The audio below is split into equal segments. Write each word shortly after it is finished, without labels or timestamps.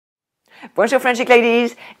Bonjour French Chic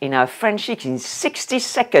ladies! In our French Chic in 60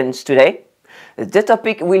 seconds today, the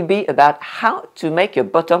topic will be about how to make your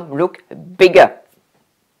bottom look bigger.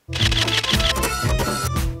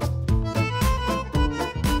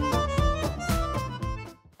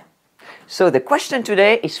 So the question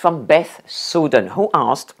today is from Beth Soden, who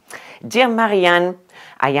asked, Dear Marianne,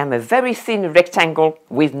 I am a very thin rectangle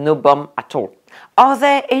with no bum at all. Are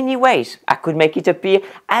there any ways I could make it appear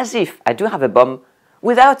as if I do have a bum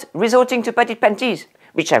without resorting to petite panties,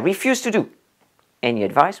 which I refuse to do? Any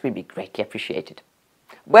advice will be greatly appreciated.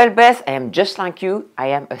 Well, Beth, I am just like you. I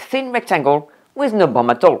am a thin rectangle with no bum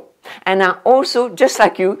at all. And I also, just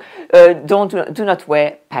like you, do not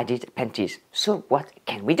wear padded panties. So what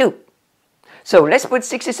can we do? So let's put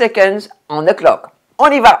 60 seconds on the clock.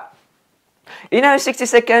 On y va! In our 60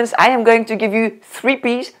 seconds, I am going to give you 3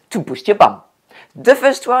 P's to boost your bum. The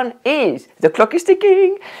first one is, the clock is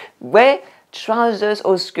ticking, wear trousers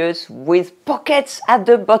or skirts with pockets at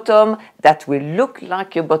the bottom that will look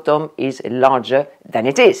like your bottom is larger than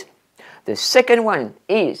it is. The second one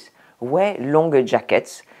is, wear longer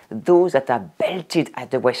jackets, those that are belted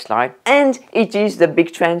at the waistline, and it is the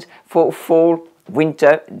big trend for fall,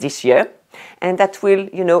 winter this year. And that will,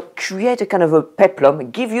 create a kind of a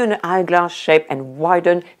peplum, give you an hourglass shape and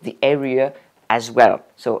widen the area as well.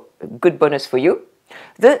 So a good bonus for you.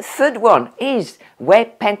 The third one is wear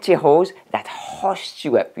pantyhose that hoist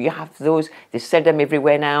you up. You have those, they sell them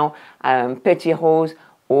everywhere now, pantyhose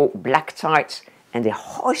or black tights, and they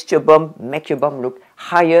hoist your bum, make your bum look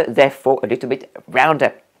higher, therefore a little bit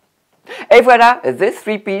rounder. Et voilà, the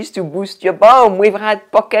 3 P's to boost your bum. We've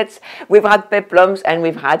had pockets, we've had peplums, and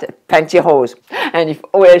we've had pantyhose. And if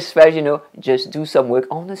all else fails, just do some work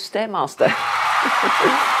on the Stairmaster.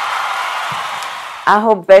 I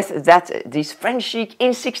hope, Beth, that this French Chic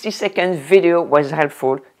in 60 seconds video was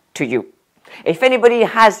helpful to you. If anybody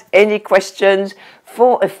has any questions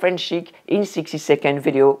for a French Chic in 60 second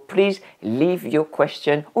video, please leave your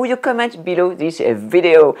question or your comment below this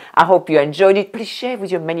video. I hope you enjoyed it. Please share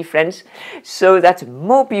with your many friends so that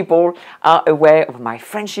more people are aware of my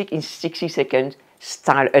French Chic in 60 second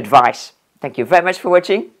style advice. Thank you very much for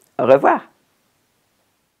watching. Au revoir.